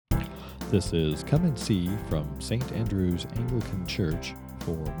This is Come and See from St. Andrew's Anglican Church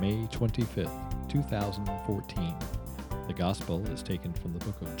for May 25th, 2014. The Gospel is taken from the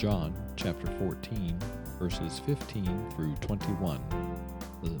book of John, chapter 14, verses 15 through 21.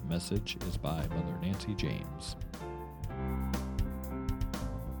 The message is by Mother Nancy James.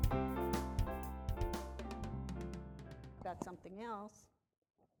 Got something else.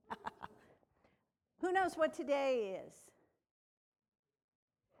 Who knows what today is?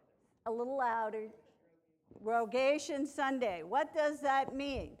 A little louder. Rogation Sunday. What does that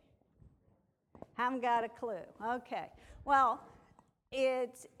mean? Haven't got a clue. Okay. Well,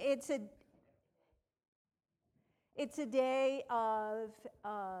 it's a day of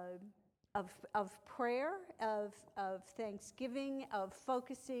prayer, of thanksgiving, of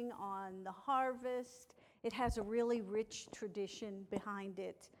focusing on the harvest. It has a really rich tradition behind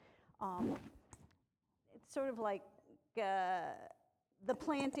it. It's sort of like the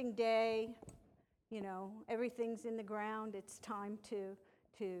planting day. You know, everything's in the ground. It's time to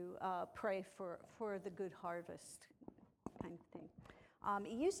pray for the good harvest kind of thing.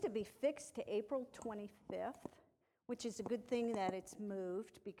 It used to be fixed to April 25th, which is a good thing that it's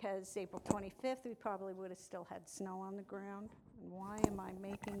moved, because April 25th we probably would have still had snow on the ground. And why am I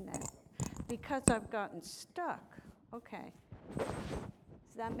making that? Because I've gotten stuck. Okay.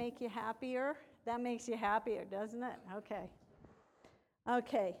 Does that make you happier? That makes you happier, doesn't it? Okay.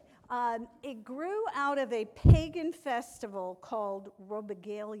 Okay. It grew out of a pagan festival called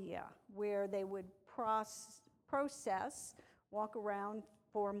Robigalia, where they would walk around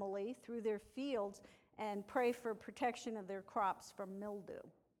formally through their fields and pray for protection of their crops from mildew.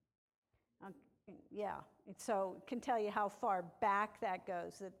 So it can tell you how far back that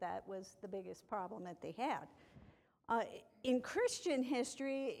goes, that was the biggest problem that they had. In Christian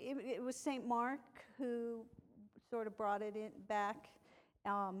history, it was St. Mark who sort of brought it back.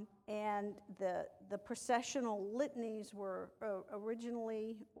 And the processional litanies were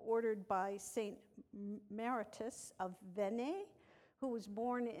originally ordered by Saint Meritus of Venice, who was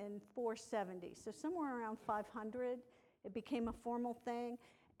born in 470. So somewhere around 500, it became a formal thing.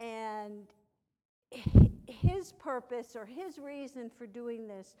 And his purpose, or his reason for doing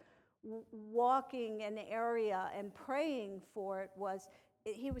this, walking an area and praying for it, was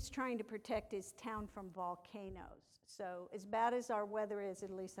he was trying to protect his town from volcanoes. So as bad as our weather is,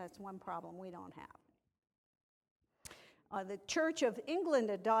 at least that's one problem we don't have. The Church of England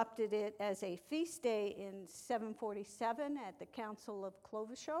adopted it as a feast day in 747 at the Council of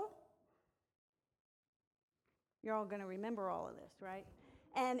Cloveshow. You're all going to remember all of this, right?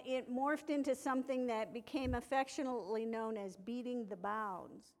 And it morphed into something that became affectionately known as beating the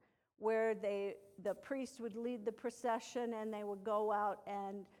bounds, where the priest would lead the procession and they would go out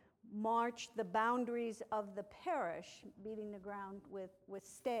and march the boundaries of the parish, beating the ground with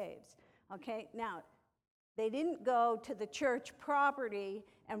staves. Okay, now, they didn't go to the church property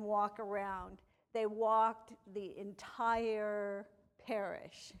and walk around. They walked the entire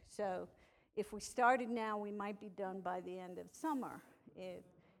parish. So if we started now, we might be done by the end of summer.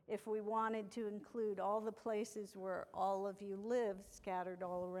 If we wanted to include all the places where all of you live, scattered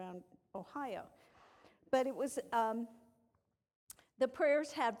all around Ohio. But it was, the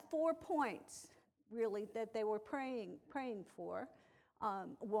prayers had 4 points, really, that they were praying for.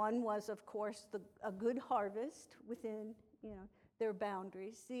 One was, of course, a good harvest within, their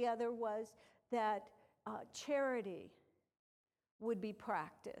boundaries. The other was that charity would be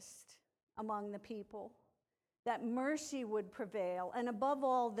practiced among the people, that mercy would prevail, and above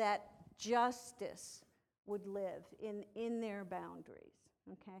all, that justice would live in their boundaries.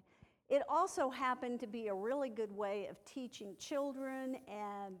 Okay. It also happened to be a really good way of teaching children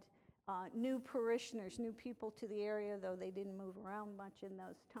and new parishioners, new people to the area, though they didn't move around much in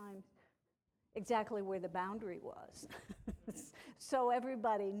those times, exactly where the boundary was. So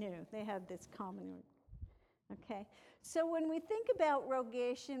everybody knew. They had this common. Okay. So when we think about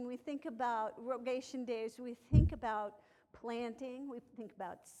rogation, we think about rogation days, we think about planting, we think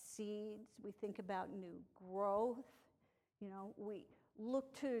about seeds, we think about new growth. We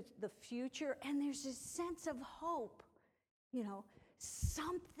look to the future, and there's this sense of hope.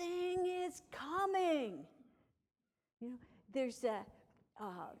 Something is coming. There's a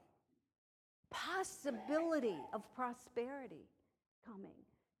possibility of prosperity coming.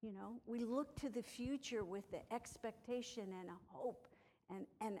 We look to the future with the expectation and a hope and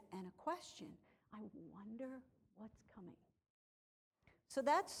a question. I wonder what's coming. So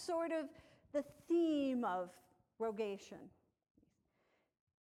that's sort of the theme of rogation.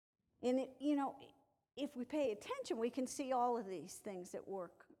 And if we pay attention, we can see all of these things at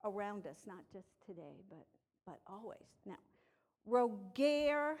work around us, not just today, but always. Now,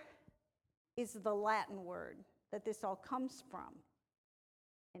 rogare is the Latin word that this all comes from.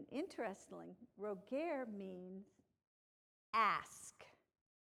 And interestingly, rogare means ask.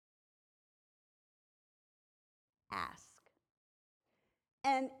 Ask.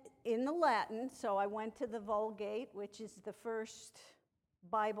 And in the Latin, so I went to the Vulgate, which is the first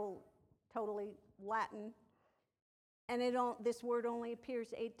Bible totally Latin, and this word only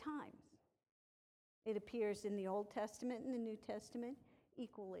appears 8 times. It appears in the Old Testament and the New Testament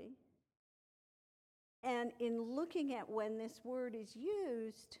equally. And in looking at when this word is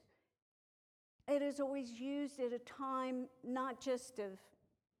used, it is always used at a time not just of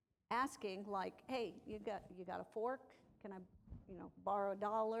asking, like, hey, you got a fork? Can I, borrow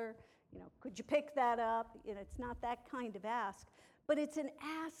 $1? Could you pick that up? It's not that kind of ask, but it's an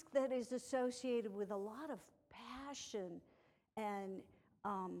ask that is associated with a lot of passion and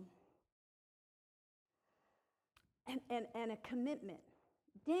a commitment.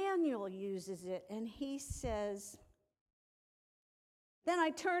 Daniel uses it, and he says, "Then I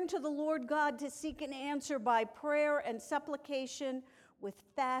turned to the Lord God to seek an answer by prayer and supplication with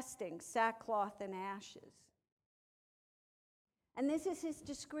fasting, sackcloth, and ashes." And this is his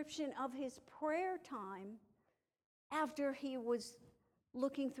description of his prayer time after he was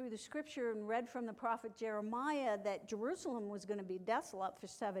looking through the scripture and read from the prophet Jeremiah that Jerusalem was going to be desolate for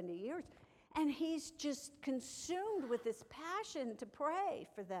 70 years. And he's just consumed with this passion to pray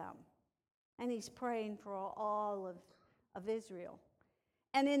for them. And he's praying for all of Israel.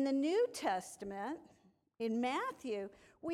 And in the New Testament, in Matthew,